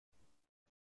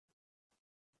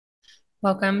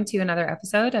Welcome to another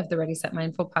episode of the Ready Set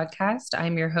Mindful podcast.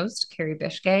 I'm your host, Carrie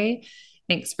Bishgay.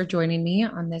 Thanks for joining me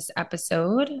on this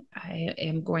episode. I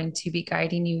am going to be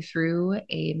guiding you through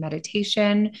a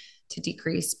meditation to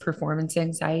decrease performance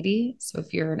anxiety. So,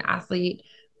 if you're an athlete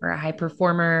or a high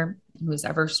performer who's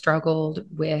ever struggled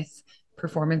with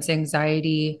performance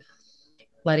anxiety,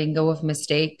 letting go of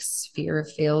mistakes, fear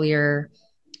of failure,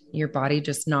 your body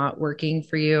just not working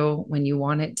for you when you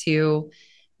want it to,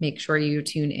 make sure you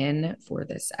tune in for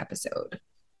this episode.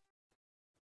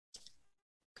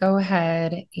 Go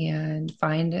ahead and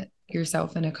find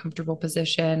yourself in a comfortable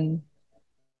position.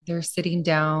 They're sitting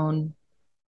down,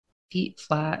 feet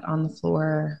flat on the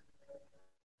floor,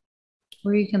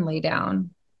 or you can lay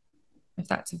down if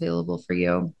that's available for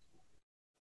you.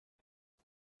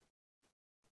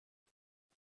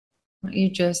 I want you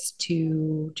just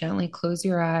to gently close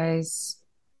your eyes,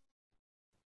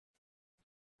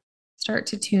 start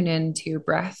to tune in to your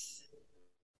breath,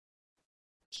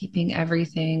 keeping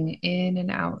everything in and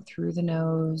out through the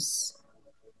nose.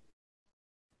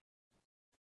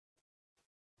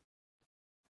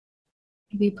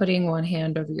 Maybe putting one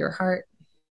hand over your heart,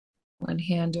 one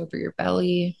hand over your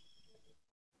belly,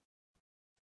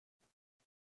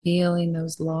 feeling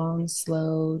those long,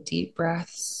 slow, deep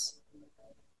breaths.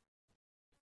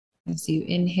 As you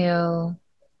inhale,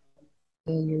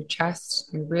 feel your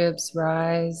chest, your ribs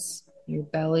rise, your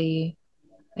belly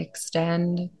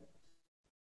extend.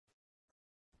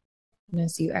 And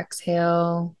as you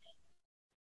exhale,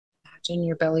 imagine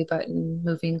your belly button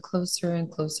moving closer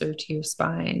and closer to your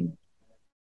spine.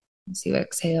 As you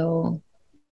exhale,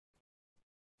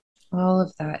 all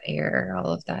of that air,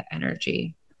 all of that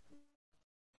energy.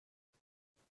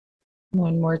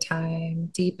 One more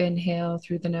time, deep inhale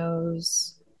through the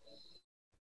nose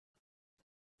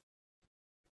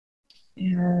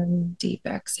and deep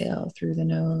exhale through the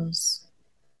nose.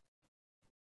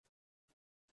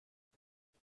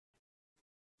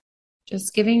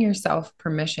 Just giving yourself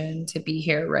permission to be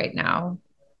here right now,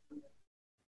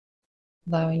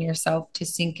 allowing yourself to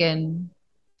sink in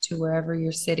to wherever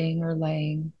you're sitting or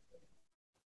laying.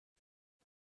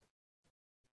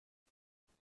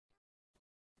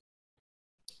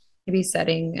 Maybe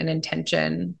setting an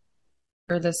intention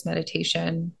for this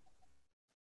meditation.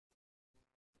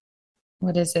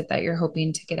 What is it that you're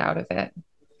hoping to get out of it?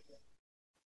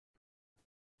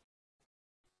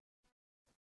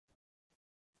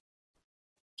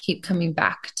 Keep coming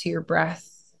back to your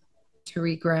breath to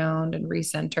reground and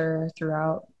recenter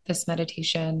throughout this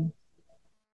meditation.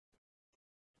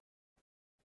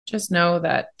 Just know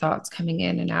that thoughts coming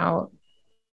in and out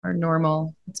are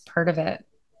normal, it's part of it.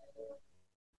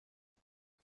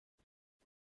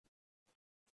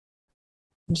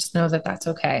 And just know that that's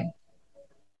okay.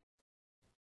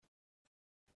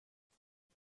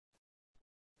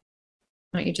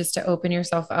 I want you just to open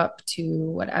yourself up to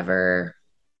whatever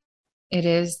it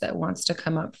is that wants to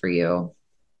come up for you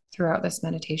throughout this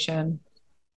meditation.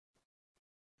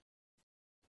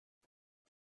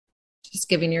 Just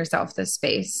giving yourself the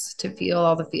space to feel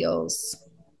all the feels,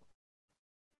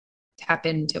 tap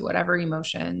into whatever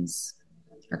emotions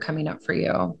are coming up for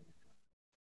you.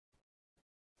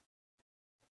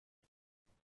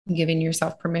 And giving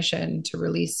yourself permission to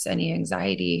release any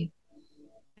anxiety,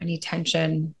 any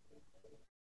tension,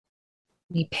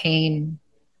 any pain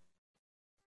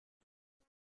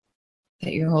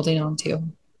that you're holding on to.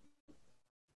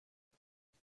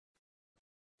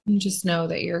 And just know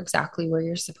that you're exactly where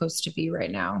you're supposed to be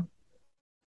right now.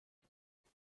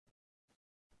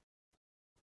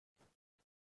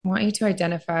 I want you to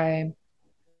identify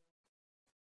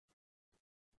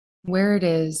where it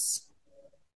is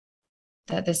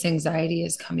that this anxiety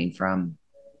is coming from.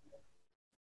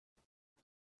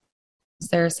 Is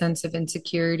there a sense of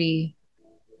insecurity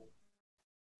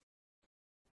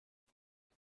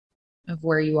of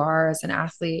where you are as an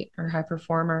athlete or high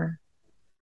performer?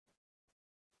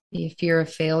 A fear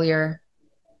of failure,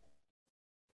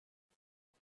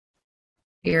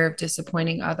 fear of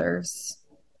disappointing others,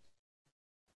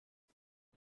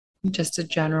 just a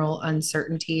general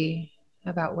uncertainty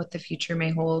about what the future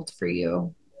may hold for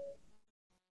you.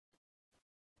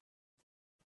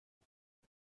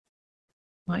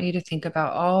 I want you to think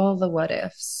about all the what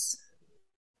ifs.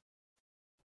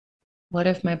 What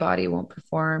if my body won't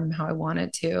perform how I want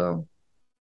it to?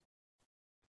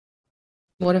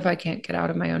 What if I can't get out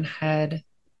of my own head?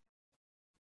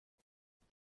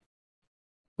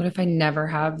 What if I never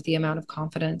have the amount of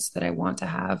confidence that I want to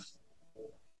have?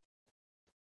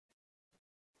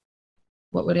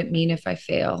 What would it mean if I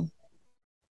fail?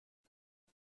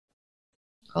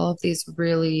 All of these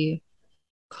really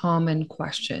common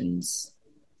questions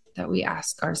that we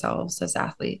ask ourselves as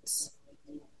athletes.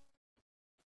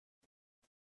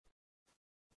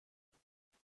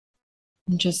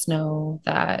 And just know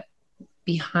that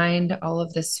behind all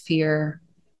of this fear,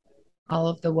 all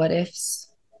of the what ifs,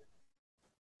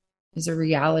 is a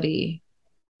reality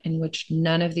in which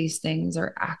none of these things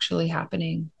are actually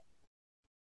happening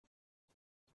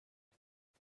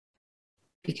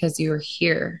because you're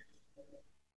here,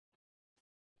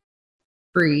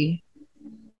 free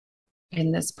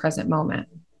in this present moment,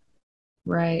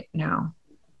 right now.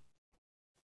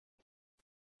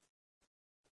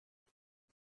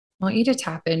 I want you to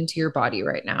tap into your body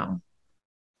right now.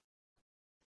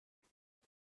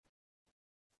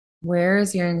 Where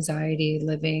is your anxiety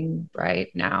living right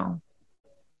now?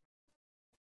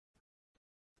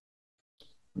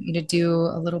 I want you to do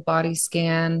a little body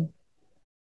scan,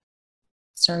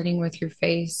 starting with your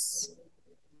face,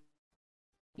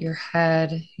 your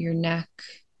head, your neck.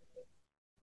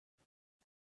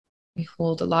 We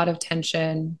hold a lot of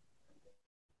tension,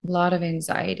 a lot of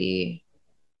anxiety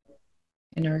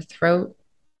in our throat,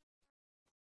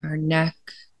 our neck,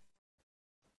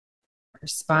 our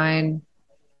spine,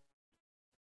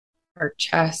 our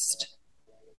chest,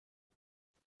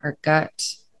 our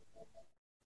gut.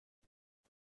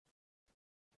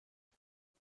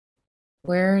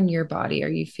 Where in your body are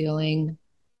you feeling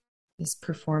this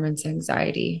performance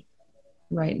anxiety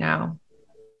right now?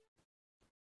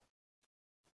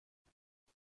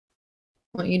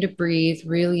 I want you to breathe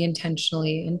really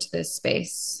intentionally into this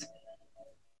space,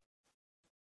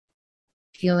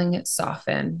 feeling it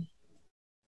soften,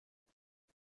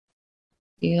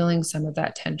 feeling some of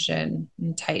that tension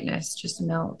and tightness just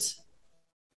melt.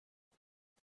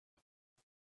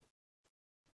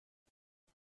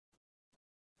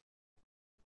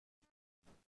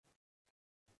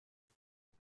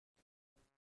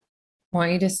 I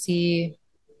want you to see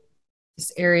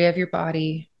this area of your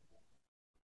body.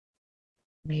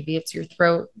 Maybe it's your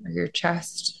throat or your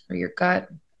chest or your gut.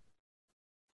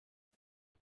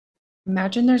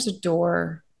 Imagine there's a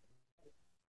door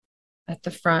at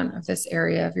the front of this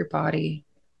area of your body.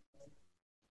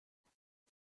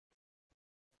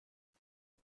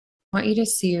 I want you to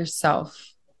see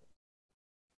yourself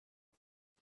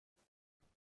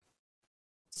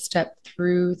step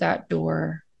through that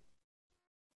door.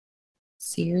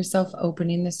 See yourself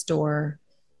opening this door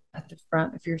at the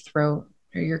front of your throat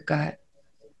or your gut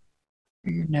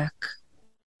or your neck.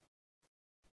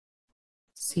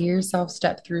 See yourself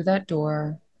step through that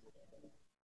door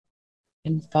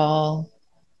and fall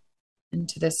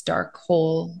into this dark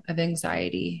hole of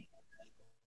anxiety,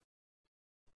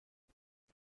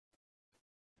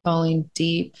 falling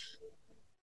deep,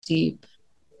 deep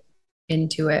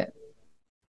into it,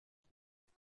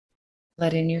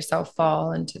 letting yourself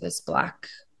fall into this black,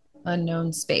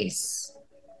 unknown space.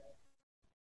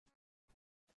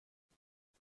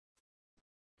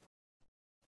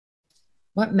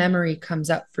 What memory comes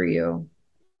up for you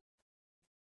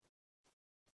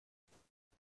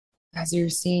as you're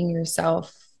seeing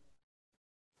yourself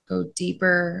go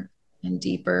deeper and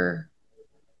deeper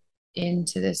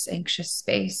into this anxious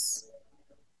space?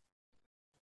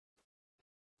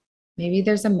 Maybe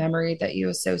there's a memory that you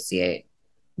associate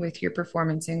with your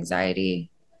performance anxiety,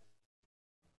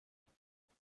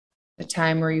 a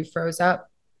time where you froze up,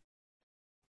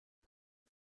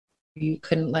 you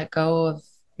couldn't let go of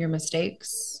your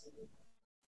mistakes,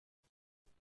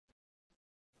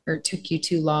 or it took you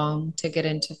too long to get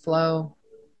into flow.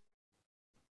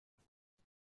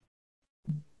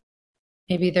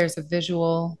 Maybe there's a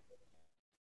visual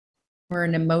or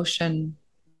an emotion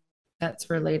that's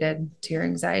related to your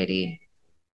anxiety.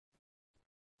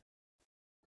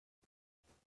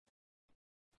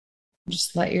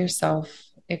 Just let yourself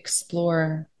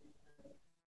explore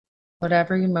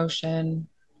whatever emotion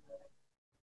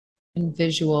and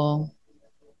visual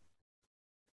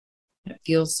that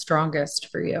feels strongest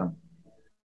for you.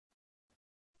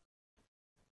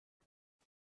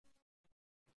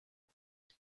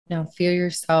 Now feel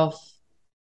yourself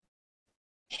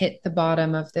hit the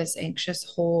bottom of this anxious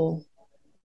hole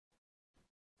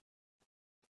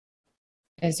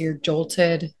as you're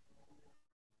jolted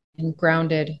and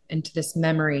grounded into this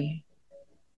memory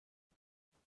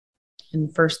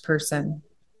in first person.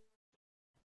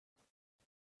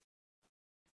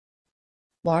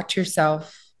 Watch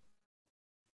yourself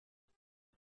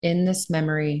in this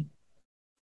memory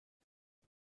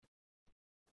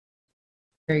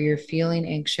where you're feeling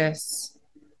anxious.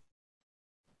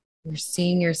 You're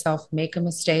seeing yourself make a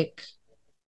mistake,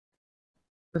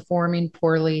 performing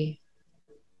poorly,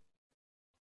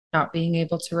 not being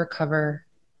able to recover,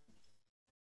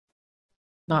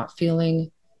 not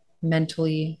feeling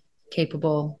mentally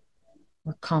capable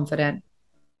or confident.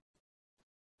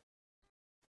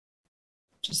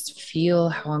 Just feel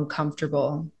how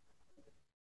uncomfortable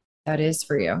that is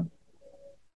for you.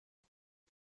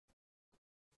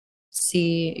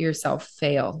 See yourself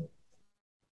fail.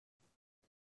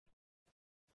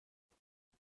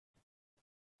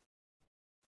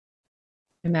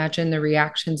 Imagine the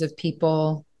reactions of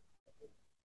people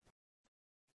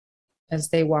as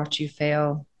they watch you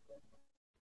fail.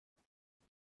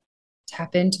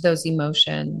 Tap into those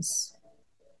emotions,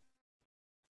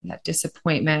 that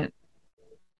disappointment,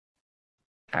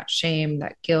 that shame,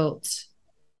 that guilt,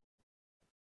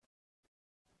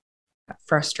 that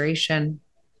frustration.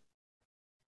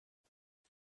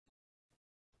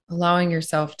 Allowing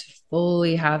yourself to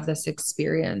fully have this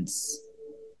experience,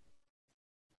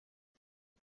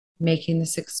 making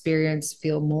this experience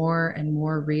feel more and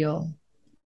more real.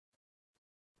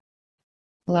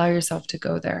 Allow yourself to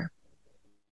go there.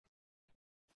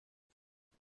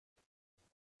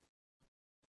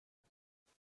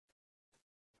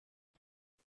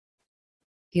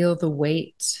 Feel the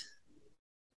weight,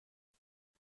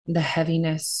 the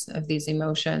heaviness of these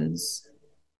emotions,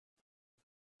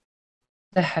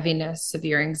 the heaviness of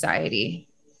your anxiety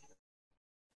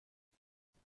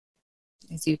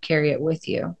as you carry it with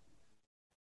you.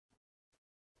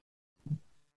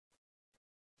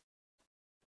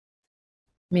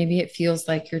 Maybe it feels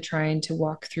like you're trying to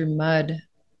walk through mud,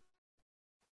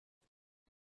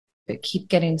 but keep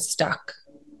getting stuck.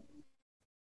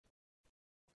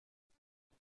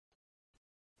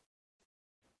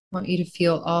 I want you to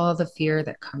feel all the fear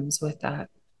that comes with that,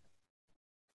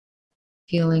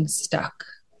 feeling stuck.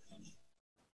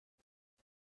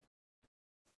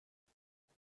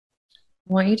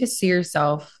 I want you to see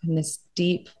yourself in this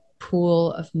deep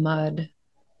pool of mud,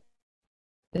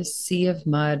 this sea of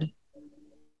mud,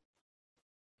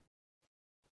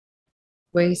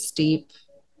 waist deep,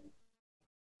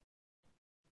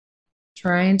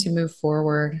 trying to move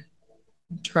forward,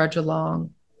 trudge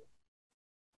along,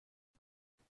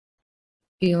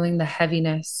 feeling the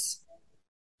heaviness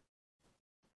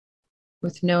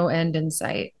with no end in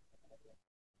sight,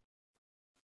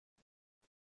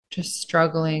 just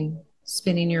struggling,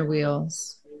 spinning your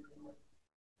wheels,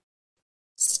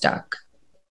 stuck.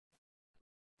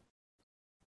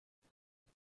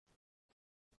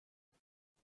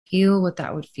 Feel what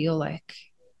that would feel like.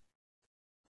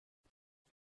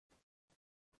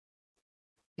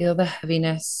 Feel the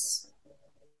heaviness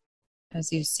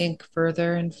as you sink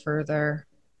further and further.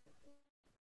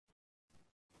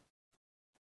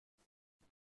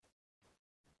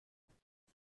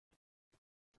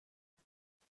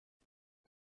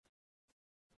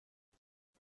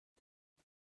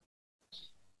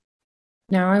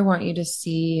 Now I want you to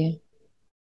see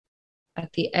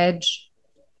at the edge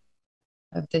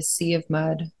of this sea of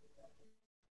mud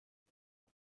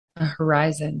a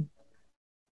horizon.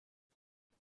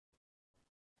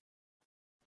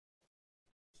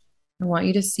 I want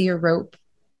you to see a rope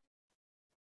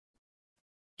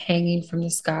hanging from the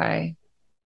sky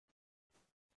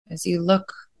as you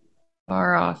look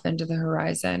far off into the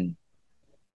horizon.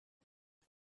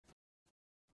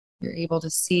 You're able to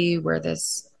see where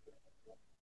this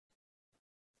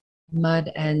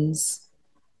mud ends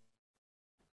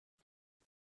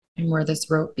and where this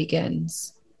rope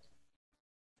begins.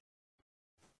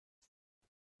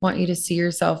 I want you to see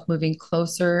yourself moving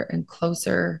closer and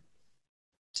closer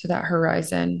to that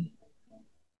horizon,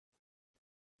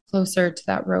 closer to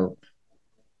that rope.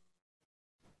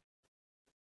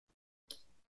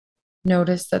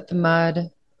 Notice that the mud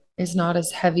is not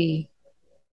as heavy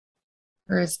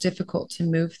or as difficult to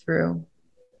move through.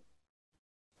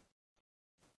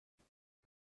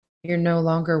 You're no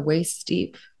longer waist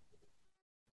deep,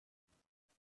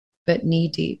 but knee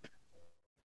deep.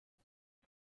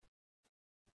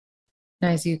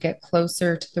 And as you get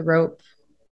closer to the rope,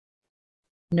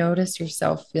 notice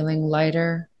yourself feeling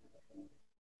lighter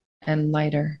and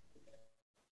lighter.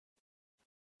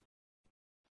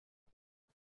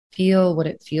 Feel what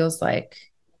it feels like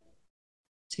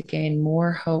to gain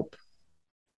more hope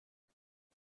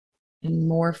and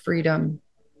more freedom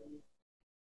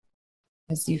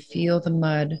as you feel the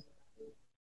mud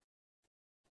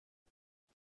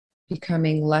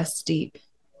becoming less deep.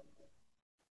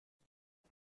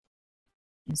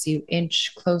 As you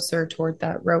inch closer toward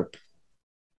that rope,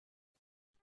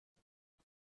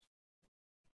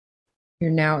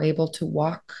 you're now able to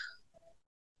walk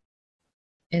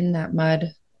in that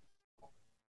mud,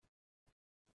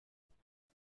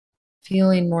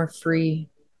 feeling more free.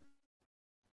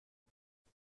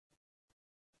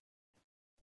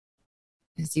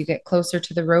 As you get closer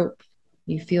to the rope,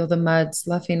 You feel the mud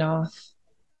sloughing off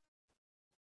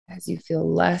as you feel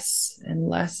less and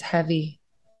less heavy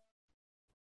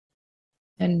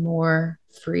and more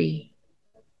free.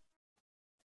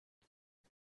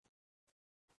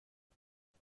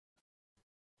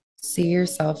 See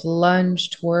yourself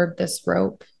lunge toward this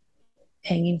rope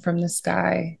hanging from the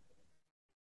sky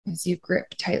as you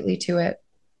grip tightly to it.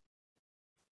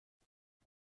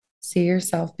 See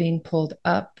yourself being pulled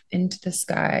up into the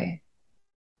sky,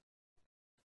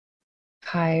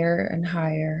 higher and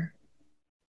higher,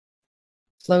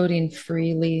 floating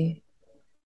freely,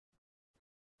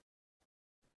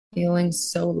 feeling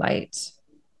so light.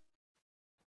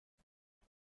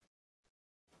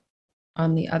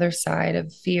 On the other side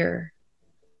of fear,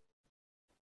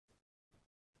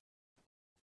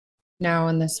 now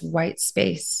in this white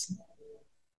space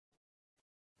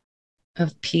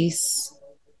of peace,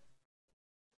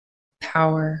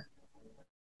 power,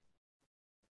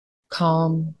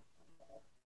 calm,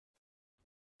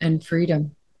 and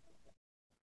freedom.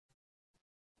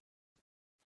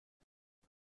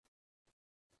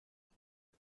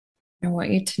 I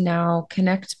want you to now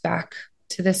connect back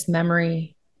to this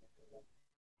memory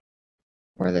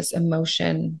or this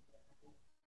emotion,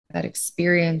 that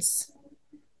experience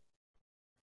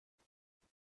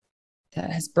that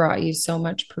has brought you so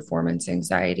much performance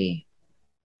anxiety.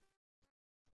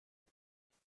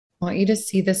 I want you to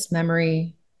see this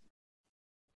memory,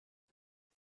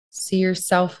 see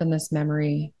yourself in this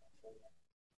memory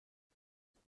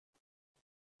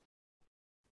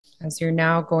as you're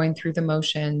now going through the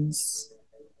motions,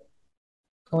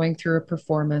 going through a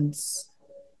performance,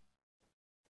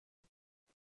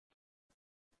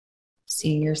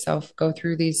 seeing yourself go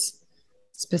through these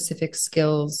specific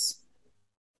skills.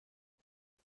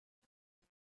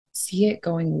 See it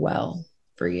going well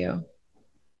for you.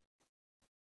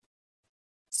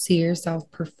 See yourself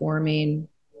performing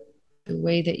the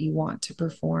way that you want to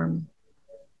perform.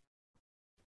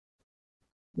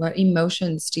 What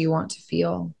emotions do you want to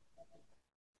feel?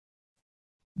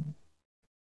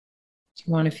 Do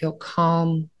you want to feel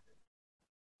calm,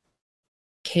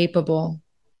 capable,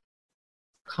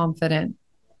 confident?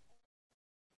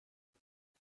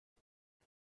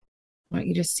 I want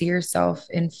you to see yourself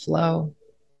in flow,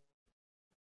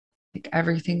 like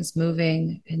everything's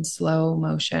moving in slow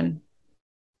motion.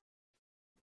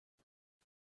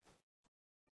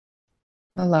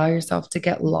 Allow yourself to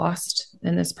get lost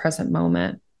in this present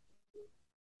moment,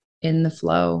 in the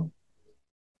flow.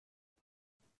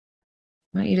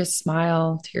 I want you to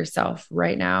smile to yourself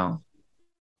right now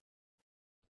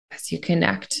as you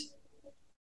connect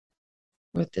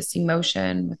with this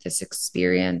emotion, with this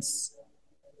experience.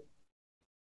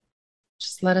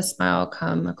 Just let a smile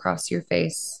come across your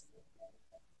face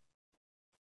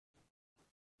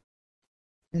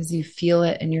as you feel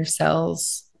it in your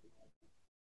cells.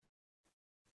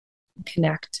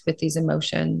 Connect with these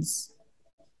emotions,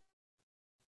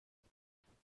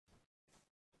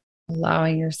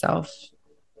 allowing yourself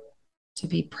to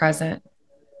be present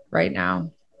right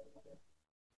now,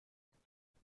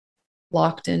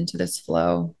 locked into this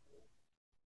flow.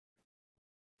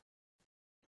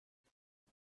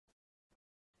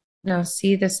 Now,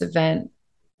 see this event,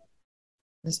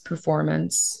 this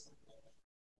performance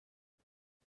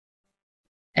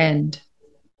end.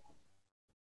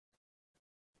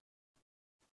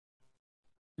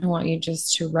 I want you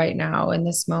just to, right now, in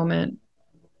this moment,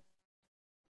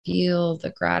 feel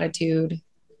the gratitude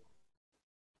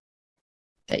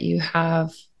that you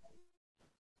have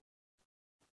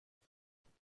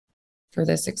for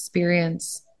this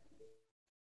experience,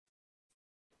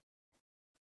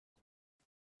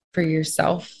 for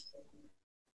yourself.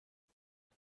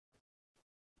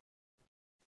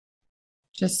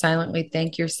 Just silently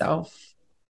thank yourself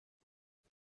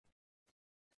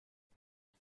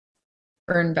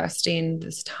for investing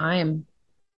this time,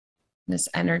 this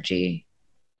energy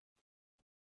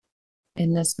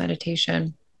in this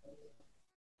meditation.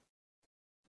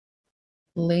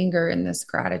 Linger in this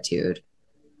gratitude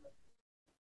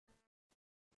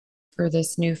for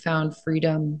this newfound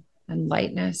freedom and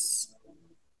lightness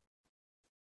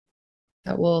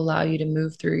that will allow you to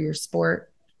move through your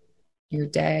sport, your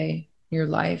day, your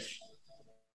life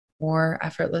more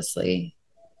effortlessly.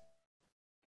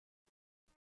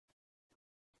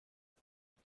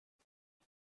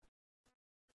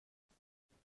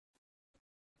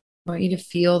 I want you to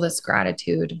feel this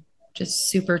gratitude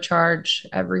just supercharge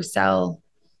every cell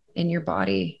in your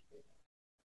body.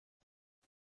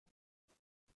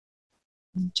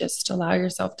 Just allow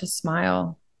yourself to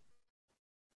smile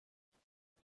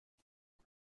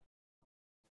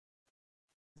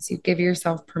as you give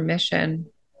yourself permission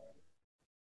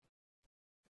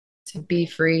to be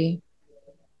free,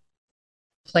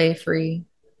 play free,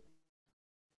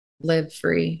 live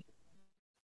free.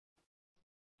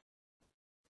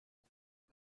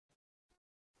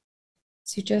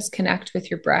 So just connect with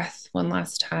your breath one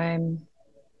last time.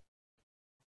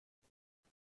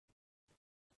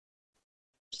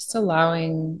 Just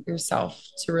allowing yourself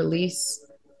to release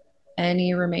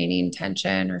any remaining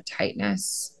tension or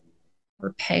tightness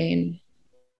or pain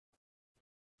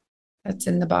that's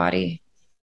in the body.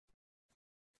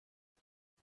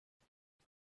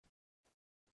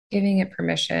 Giving it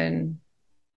permission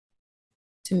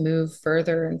to move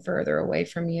further and further away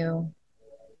from you.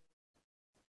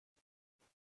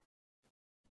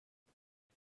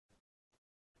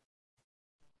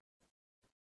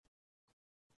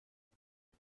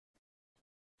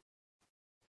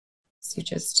 So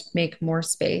just make more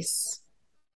space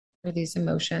for these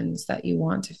emotions that you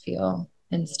want to feel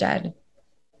instead.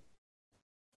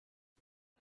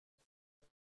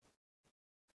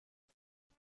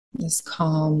 This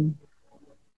calm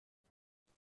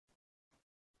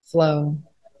flow,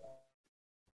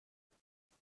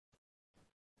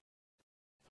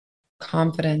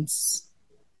 confidence,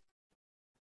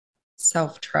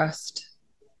 self-trust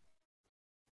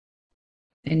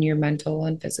in your mental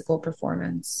and physical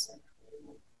performance.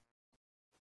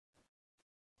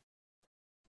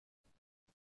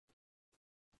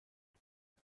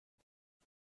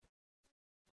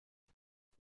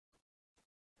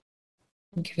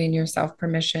 And giving yourself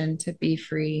permission to be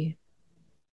free,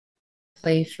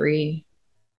 play free,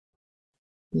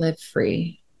 live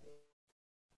free.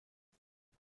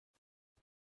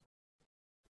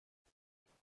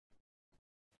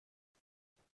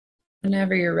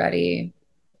 Whenever you're ready,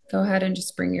 go ahead and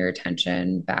just bring your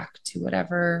attention back to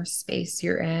whatever space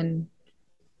you're in.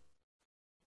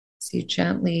 So you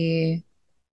gently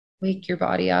wake your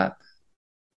body up,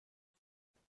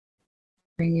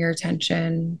 bring your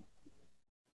attention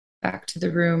back to the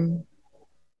room,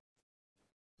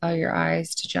 allow your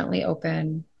eyes to gently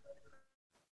open.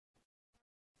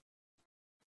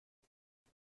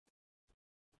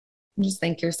 And just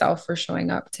thank yourself for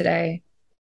showing up today.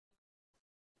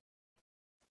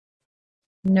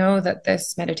 Know that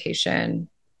this meditation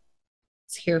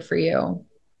is here for you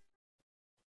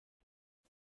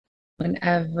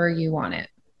whenever you want it.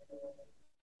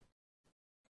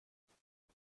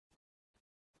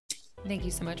 Thank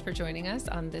you so much for joining us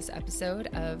on this episode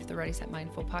of the Ready Set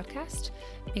Mindful podcast.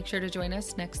 Make sure to join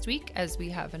us next week as we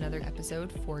have another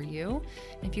episode for you.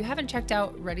 If you haven't checked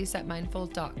out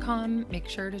readysetmindful.com, make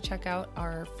sure to check out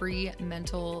our free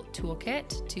mental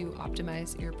toolkit to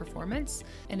optimize your performance.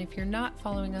 And if you're not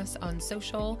following us on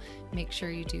social, make sure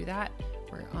you do that.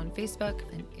 We're on Facebook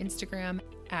and Instagram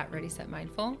at Ready Set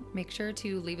Mindful. Make sure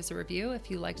to leave us a review if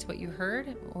you liked what you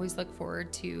heard. Always look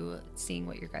forward to seeing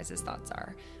what your guys' thoughts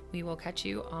are. We will catch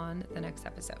you on the next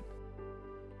episode.